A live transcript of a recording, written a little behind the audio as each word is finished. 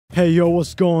Hey yo,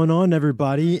 what's going on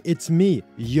everybody? It's me,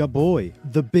 ya boy,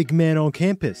 the big man on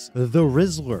campus, the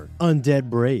Rizzler,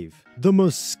 UndeadBrave, the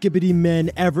most skibbity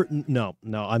man ever. No,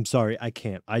 I'm sorry, I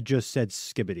can't. I just said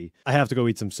skibbity. I have to go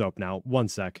eat some soap now. One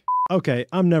sec. Okay,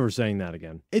 I'm never saying that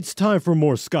again. It's time for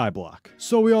more Skyblock.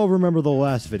 So we all remember the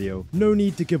last video. No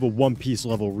need to give a One Piece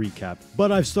level recap,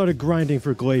 but I've started grinding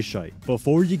for glaciite.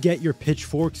 Before you get your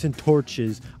pitchforks and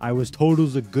torches, I was told it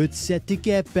was a good set to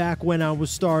get back when I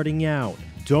was starting out.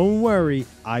 Don't worry,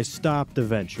 I stopped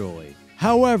eventually.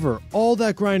 However, all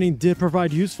that grinding did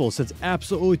provide useful since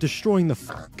absolutely destroying the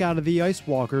fuck out of the Ice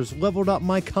Walkers leveled up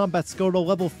my combat skill to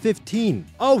level 15.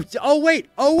 Oh wait,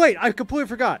 I completely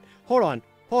forgot. Hold on,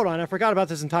 I forgot about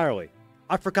this entirely.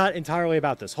 I forgot entirely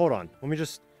about this. Hold on, let me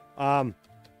just,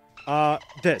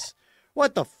 this.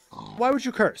 What the why would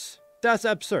you curse? That's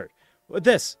absurd.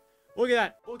 This, look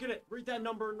at it, read that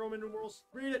number in Roman numerals,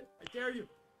 read it, I dare you.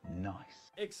 Nice.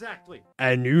 Exactly.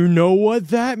 And you know what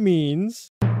that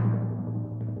means.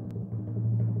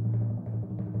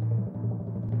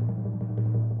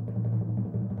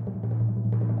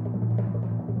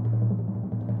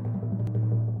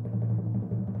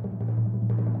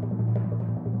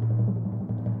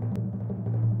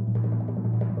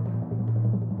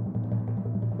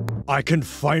 I can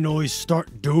finally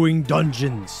start doing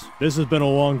dungeons. This has been a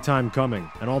long time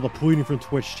coming, and all the pleading from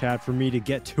Twitch chat for me to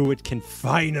get to it can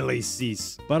finally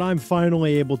cease. But I'm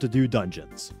finally able to do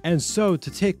dungeons. And so, to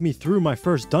take me through my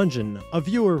first dungeon, a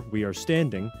viewer, we are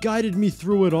standing, guided me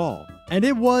through it all. And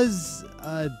it was,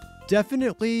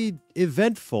 definitely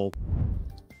eventful.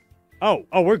 Oh,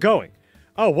 we're going.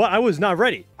 Oh, what? I was not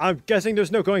ready. I'm guessing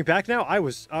there's no going back now? I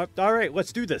was, alright,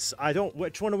 let's do this.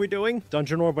 Which one are we doing?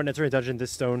 Dungeoneer, when entering a dungeon,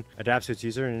 this stone adapts to its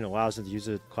user and allows it to use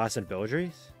a class and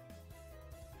abilities.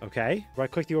 Okay.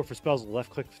 Right click the orb for spells, left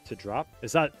click to drop.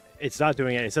 It's not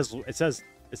doing it. It says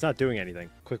it's not doing anything.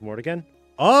 Click more again.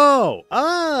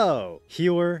 Oh!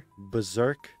 Healer,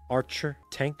 berserk, archer,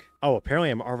 tank. Oh,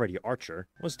 apparently I'm already archer.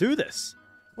 Let's do this.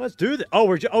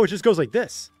 Oh, it just goes like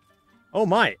this. Oh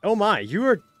my,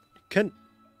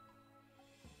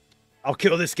 I'll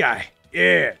kill this guy.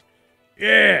 Yeah.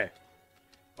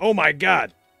 Oh my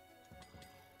god.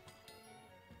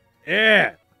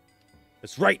 Yeah.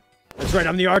 That's right,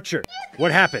 I'm the archer.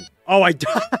 What happened? Oh, I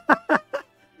died.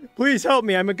 Please help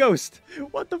me, I'm a ghost.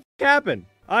 What the f happened?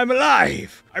 I'm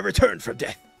alive. I returned from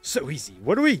death. So easy.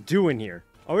 What are we doing here?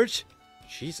 Oh,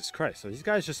 Jesus Christ. Are these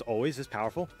guys just always this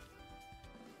powerful?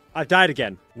 I've died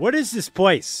again. What is this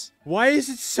place? Why is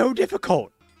it so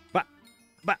difficult?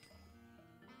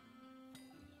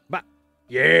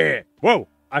 Yeah. Whoa.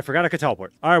 I forgot I could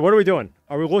teleport. All right, what are we doing?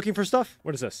 Are we looking for stuff?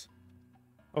 What is this?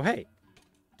 Oh, hey.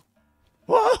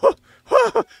 Whoa.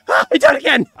 I died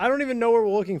again. I don't even know what we're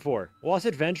looking for. Lost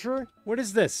Adventurer? What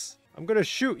is this? I'm going to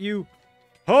shoot you.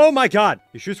 Oh, my God.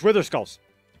 He shoots wither skulls.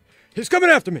 He's coming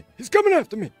after me.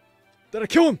 Did I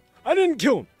kill him? I didn't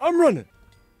kill him. I'm running.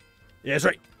 Yeah, that's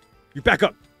right. You back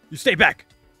up. You stay back.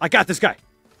 I got this guy.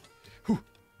 Whew.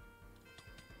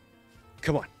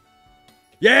 Come on.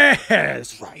 Yeah,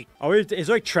 that's right. Oh, is there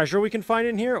like treasure we can find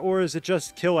in here, or is it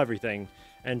just kill everything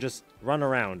and just run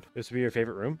around? This would be your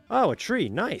favorite room? Oh, a tree.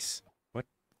 Nice. What?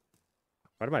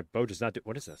 Why did my bow just not do?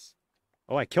 What is this?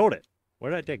 Oh, I killed it. What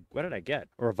did I get?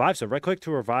 A revive. So right click to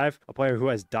revive a player who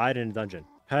has died in a dungeon.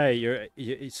 Hey,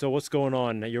 so what's going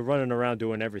on? You're running around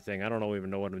doing everything. I don't even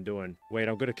know what I'm doing. Wait,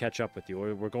 I'm gonna catch up with you.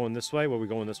 We're going this way. Were we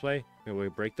going this way? Can we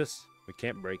break this? We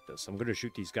can't break this. I'm gonna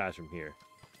shoot these guys from here.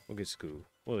 Look at Scoo.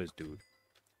 Look at this dude.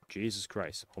 Jesus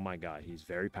Christ. Oh my god, he's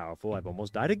very powerful. I've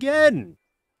almost died again!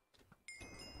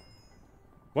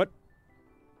 What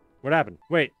happened?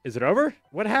 Wait, is it over?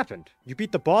 What happened? You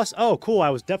beat the boss? Oh, cool.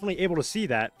 I was definitely able to see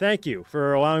that. Thank you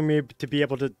for allowing me to be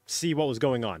able to see what was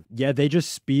going on. Yeah, they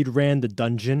just speed ran the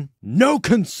dungeon. No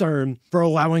concern for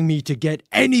allowing me to get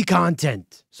any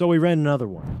content. So we ran another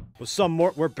one. With some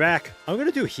more, we're back. I'm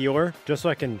gonna do healer, just so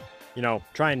I can,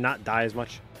 try and not die as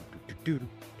much.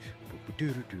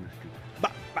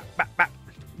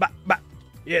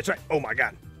 Yeah, that's right. Oh my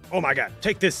god.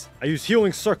 Take this. I use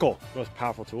healing circle. Most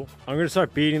powerful tool. I'm gonna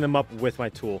start beating them up with my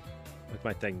tool. With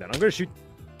my thing then. I'm gonna shoot.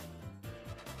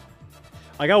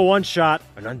 I got one shot.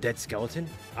 An undead skeleton?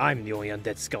 I'm the only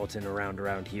undead skeleton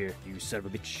around here, you son of a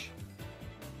bitch.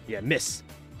 Yeah, miss.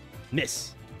 No.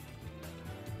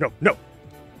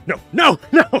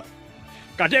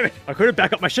 God damn it. I couldn't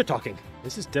back up my shit talking.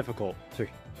 This is difficult. 3,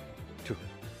 2,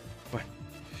 1.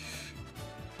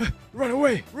 Run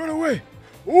away!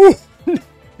 Ooh!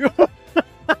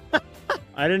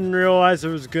 I didn't realize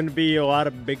there was going to be a lot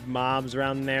of big mobs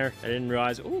around there. I didn't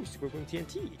realize. Ooh, Super Boom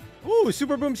TNT. Ooh,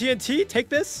 Super Boom TNT. Take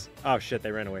this. Oh, shit.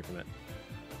 They ran away from it.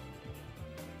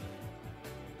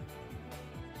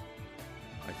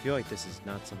 feel like this is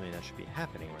not something that should be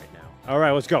happening right now. All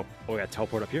right, let's go. Oh, we got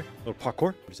teleport up here. Little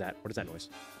parkour. What is that? What is that noise?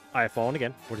 I have fallen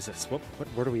again. What is this?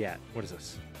 Where are we at? What is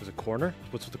this? There's a corner?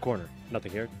 What's with the corner?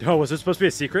 Nothing here. Oh, was this supposed to be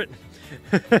a secret?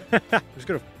 I'm just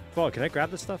gonna fall. Can I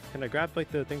grab this stuff? Can I grab,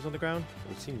 like, the things on the ground? It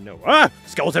would seem no. Ah!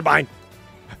 Skeleton mine!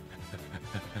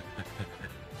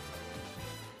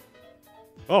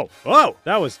 Oh!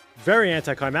 That was very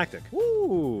anticlimactic.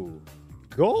 Ooh.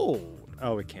 Gold.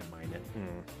 Oh, we can't mine it.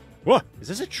 What? Is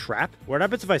this a trap? What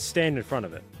happens if I stand in front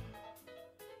of it?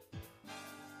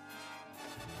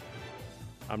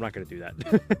 I'm not gonna do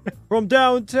that. From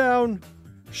downtown,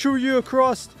 shoot you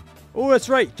across. Oh, that's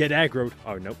right. Get aggroed.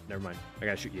 Oh, nope. Never mind. I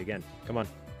gotta shoot you again. Come on.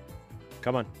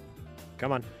 Come on.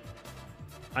 Come on.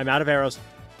 I'm out of arrows.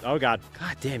 Oh, God.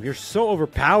 God damn, you're so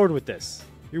overpowered with this.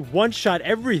 You one-shot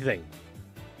everything.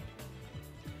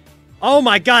 Oh,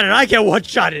 my God, and I get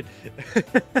one-shotted.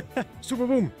 Super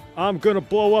boom. I'm gonna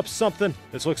blow up something.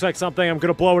 This looks like something. I'm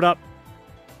gonna blow it up.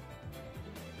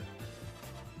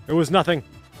 It was nothing.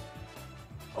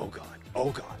 Oh, God.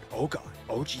 Oh, God. Oh, God.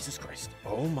 Oh, Jesus Christ.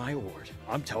 Oh, my Lord.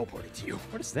 I'm teleporting to you.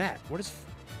 What is that? What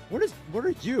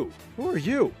are you? Who are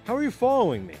you? How are you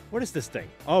following me? What is this thing?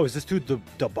 Oh, is this to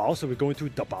the boss? Are we going to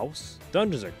the boss?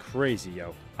 Dungeons are crazy,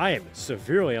 yo. I am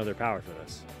severely underpowered for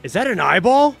this. Is that an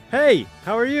eyeball? Hey,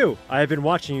 how are you? I have been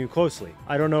watching you closely.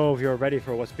 I don't know if you're ready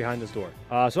for what's behind this door.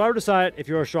 So I will decide if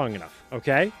you're strong enough,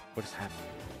 okay? What is happening?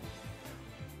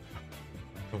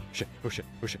 Oh, shit. Oh, shit.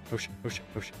 Oh, shit. Oh, shit. Oh, shit.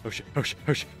 Oh, shit. Oh, shit. Oh, shit.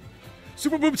 Oh, shit.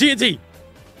 Super boom TNT!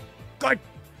 God!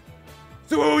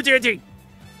 Super boom TNT!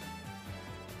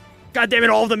 God damn it,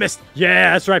 all of them missed!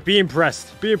 Yeah, that's right, be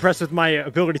impressed. Be impressed with my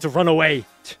ability to run away.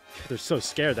 They're so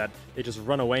scared that they just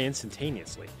run away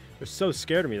instantaneously. They're so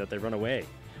scared of me that they run away.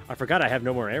 I forgot I have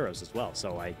no more arrows as well,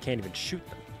 so I can't even shoot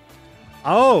them.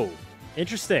 Oh,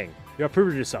 interesting. You have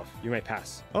proven yourself. You may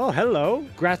pass. Oh, hello.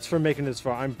 Grats for making this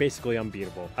far. I'm basically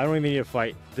unbeatable. I don't even need to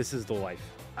fight. This is the life.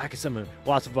 I can summon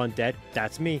lots of undead.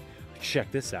 That's me.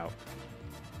 Check this out.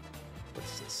 What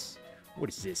is this? What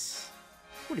is this?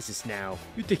 What is this now?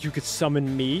 You think you could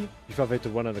summon me? You fell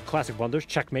victim to one of the classic wonders.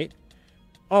 Checkmate.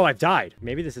 Oh, I've died.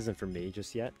 Maybe this isn't for me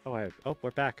just yet. Oh,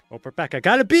 we're back. Oh, we're back. I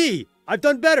gotta be! I've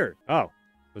done better! Oh,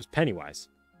 it was Pennywise.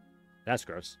 That's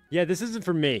gross. Yeah, this isn't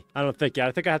for me. I don't think yet.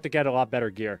 I think I have to get a lot better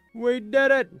gear. We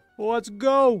did it! Let's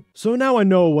go! So now I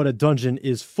know what a dungeon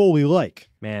is fully like.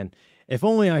 Man, if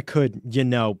only I could, you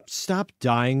know, stop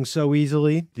dying so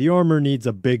easily. The armor needs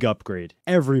a big upgrade.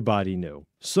 Everybody knew.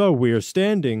 So We're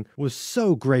Standing was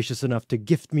so gracious enough to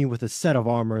gift me with a set of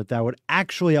armor that would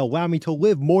actually allow me to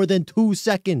live more than 2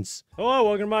 seconds. Hello,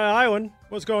 welcome to my island.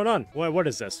 What's going on? What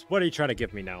is this? What are you trying to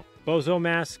give me now? Bozo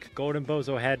mask, golden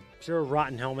bozo head, sure a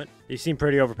rotten helmet. You seem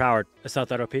pretty overpowered. That's not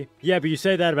that OP. Yeah, but you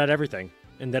say that about everything.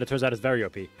 And then it turns out it's very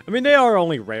OP. I mean, they are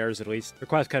only rares at least.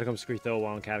 Requires catacombs secret though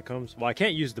while in catacombs. Well, I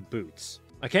can't use the boots.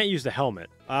 I can't use the helmet.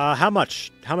 How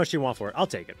much? How much do you want for it? I'll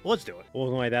take it. Let's do it.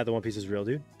 Looking like that, the One Piece is real,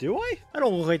 dude. Do I? I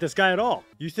don't look like this guy at all.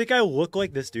 You think I look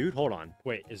like this dude? Hold on.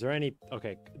 Wait, is there any...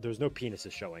 Okay, there's no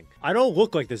penises showing. I don't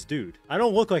look like this dude. I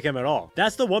don't look like him at all.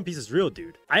 That's the One Piece is real,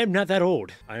 dude. I am not that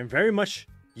old. I am very much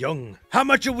young. How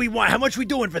much do we want? How much we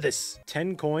doing for this?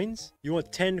 10 coins? You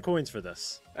want 10 coins for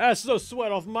this? That's no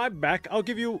sweat off my back. I'll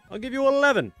give you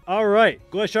 11. All right.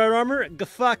 Glacier armor, go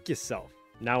fuck yourself.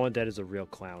 Now Undead is a real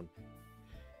clown.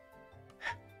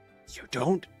 You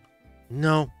don't?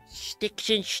 No. Sticks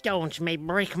and stones may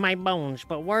break my bones,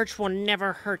 but words will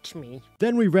never hurt me.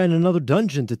 Then we ran another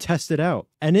dungeon to test it out,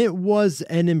 and it was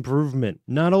an improvement.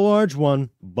 Not a large one,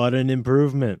 but an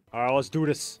improvement. All right, let's do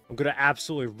this. I'm gonna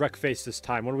absolutely wreck face this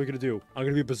time. What are we gonna do? I'm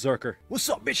gonna be a berserker. What's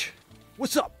up, bitch?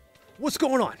 What's up? What's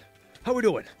going on? How we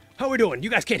doing? How we doing? You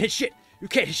guys can't hit shit. You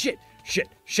can't hit shit.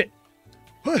 Shit.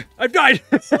 I've died.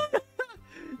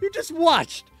 You just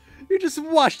watched. You just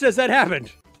watched as that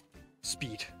happened.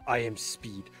 Speed. I am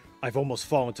speed. I've almost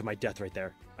fallen to my death right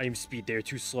there. I am speed. They are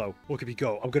too slow. Where could we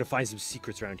go? I'm gonna find some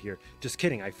secrets around here. Just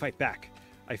kidding. I fight back.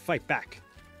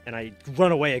 And I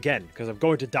run away again because I'm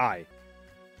going to die.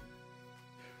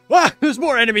 Ah! There's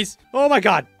more enemies! Oh my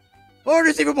god! Oh,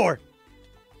 there's even more!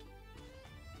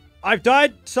 I've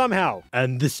died somehow.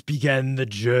 And this began the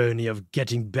journey of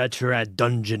getting better at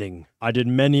dungeoning. I did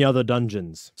many other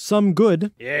dungeons. Some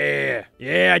good. Yeah,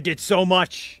 I did so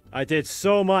much.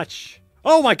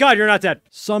 Oh my god, you're not dead.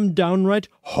 Some downright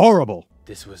horrible.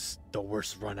 This was the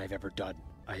worst run I've ever done.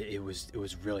 It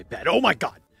was really bad. Oh my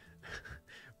god.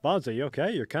 Bonzo, you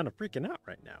okay? You're kind of freaking out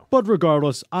right now. But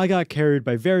regardless, I got carried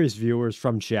by various viewers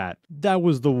from chat. That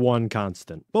was the one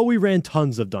constant. But we ran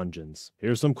tons of dungeons.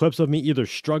 Here's some clips of me either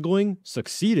struggling,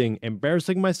 succeeding,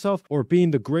 embarrassing myself, or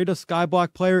being the greatest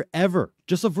Skyblock player ever.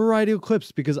 Just a variety of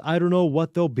clips because I don't know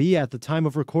what they'll be at the time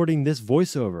of recording this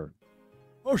voiceover.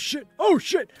 Oh shit! Oh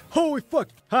shit! Holy fuck!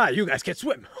 Hi, you guys can't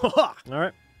swim! Haha!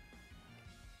 Alright.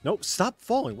 Nope, stop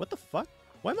falling. What the fuck?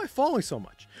 Why am I falling so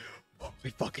much?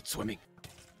 Holy fucking swimming.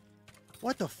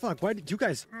 What the fuck? Why did you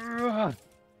guys... Ugh.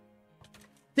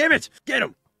 Damn it! Get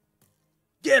him!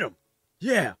 Get him!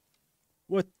 Yeah!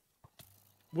 What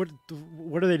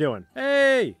are they doing?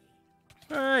 Hey!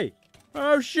 Hey!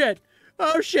 Oh shit!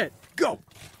 Oh shit! Go!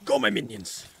 Go, my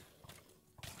minions!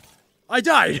 I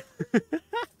died!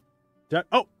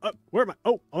 Where am I?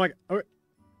 Oh my god. Okay.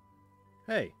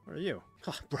 Hey, where are you?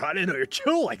 Huh, bro, I didn't know you're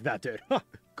chill like that, dude. Huh,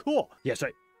 cool. Yes,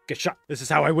 right. Get shot. This is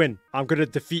how I win. I'm gonna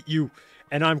defeat you,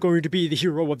 and I'm going to be the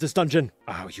hero of this dungeon.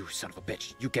 Oh, you son of a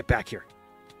bitch. You get back here.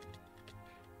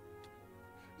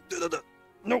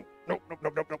 No.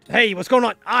 Hey, what's going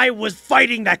on? I was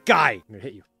fighting that guy. I'm gonna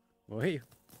hit you. I'm gonna hit you.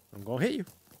 I'm gonna hit you.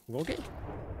 I'm gonna get you.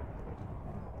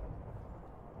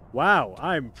 Wow,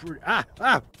 I'm pretty...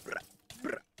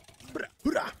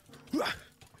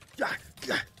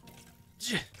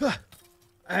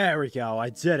 There we go. I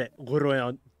did it. Literally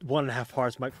on 1.5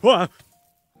 hearts.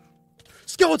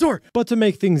 Skeletor! But to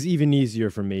make things even easier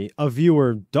for me, a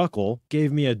viewer, Duckle,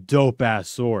 gave me a dope-ass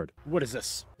sword. What is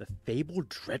this? The Fabled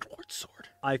Dreadlord sword.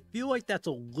 I feel like that's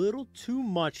a little too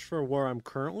much for where I'm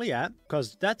currently at,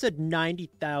 because that's at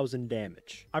 90,000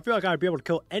 damage. I feel like I'd be able to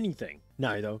kill anything.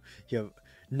 Now, though, you have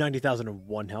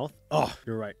 90,001 health. Oh,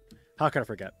 you're right. How could I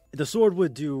forget? The sword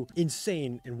would do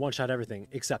insane and one-shot everything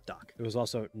except Doc. It was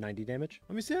also 90 damage.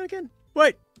 Let me see that again.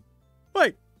 Wait,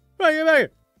 get back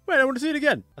here. Wait, I want to see it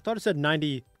again. I thought it said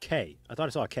 90K. I thought I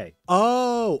saw a K.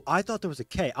 Oh, I thought there was a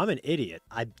K. I'm an idiot.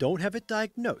 I don't have it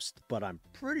diagnosed, but I'm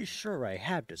pretty sure I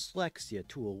have dyslexia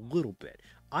to a little bit.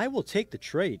 I will take the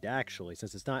trade, actually,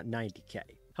 since it's not 90K.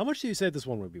 How much do you say this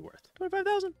one would be worth?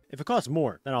 25,000? If it costs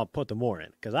more, then I'll put the more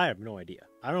in, because I have no idea.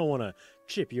 I don't want to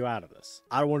chip you out of this.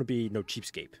 I don't want to be no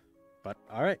cheapskate. But,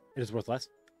 alright, it is worth less.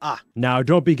 Now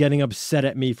don't be getting upset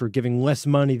at me for giving less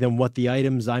money than what the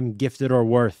items I'm gifted are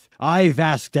worth. I've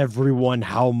asked everyone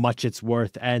how much it's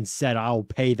worth and said I'll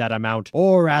pay that amount,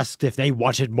 or asked if they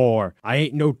wanted more. I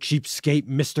ain't no cheapskate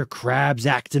Mr. Krabs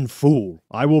acting fool.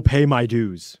 I will pay my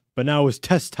dues. But now is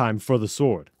test time for the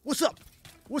sword. What's up?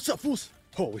 What's up, fools?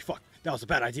 Holy fuck, that was a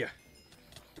bad idea.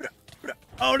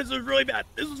 Oh, this is really bad.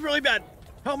 This is really bad.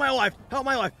 How am I alive? How am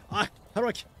I alive? How do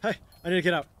I... Hey, I need to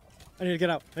get out. I need to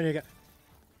get out. I need to get...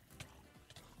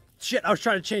 Shit, I was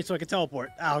trying to change so I could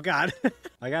teleport. Oh, God.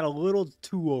 I got a little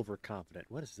too overconfident.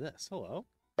 What is this? Hello?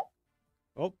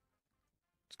 Oh.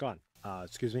 It's gone.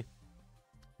 Excuse me.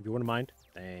 If you wouldn't mind.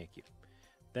 Thank you.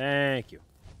 Thank you.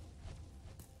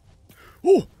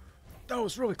 Oh! That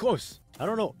was really close. I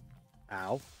don't know.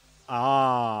 Ow.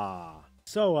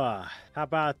 So, how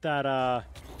about that, Oh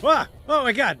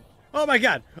my god! Oh my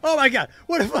god! Oh my god!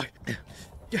 What the fuck?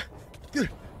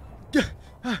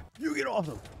 You get off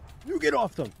them! You get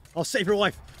off them! I'll save your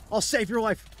life! I'll save your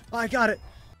life! I got it!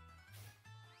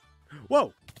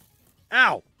 Whoa!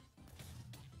 Ow!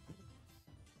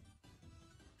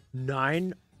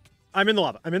 9... I'm in the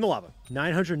lava. I'm in the lava.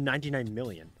 999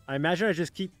 million. I imagine I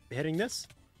just keep hitting this.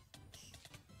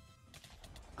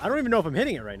 I don't even know if I'm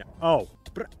hitting it right now. Oh.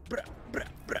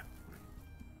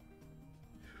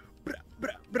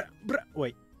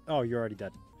 Wait. Oh, you're already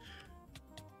dead.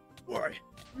 Alright.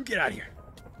 You get out of here.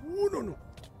 Oh, no.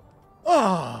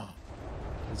 Ah!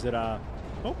 Is it, Oh.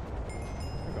 There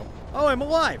we go. Oh, I'm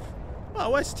alive! Oh,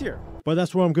 West tier. But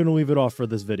that's where I'm going to leave it off for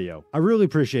this video. I really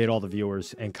appreciate all the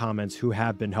viewers and comments who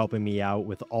have been helping me out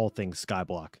with all things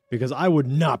Skyblock, because I would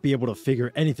not be able to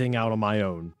figure anything out on my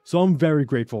own. So I'm very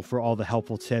grateful for all the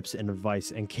helpful tips and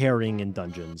advice and carrying in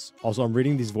dungeons. Also, I'm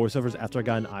reading these voiceovers after I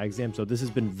got an eye exam, so this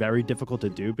has been very difficult to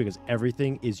do because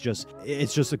everything is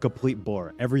it's just a complete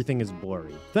blur. Everything is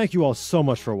blurry. Thank you all so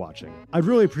much for watching. I'd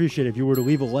really appreciate it if you were to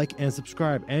leave a like and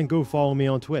subscribe and go follow me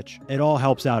on Twitch. It all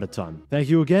helps out a ton. Thank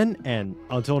you again, and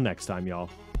until next time, y'all.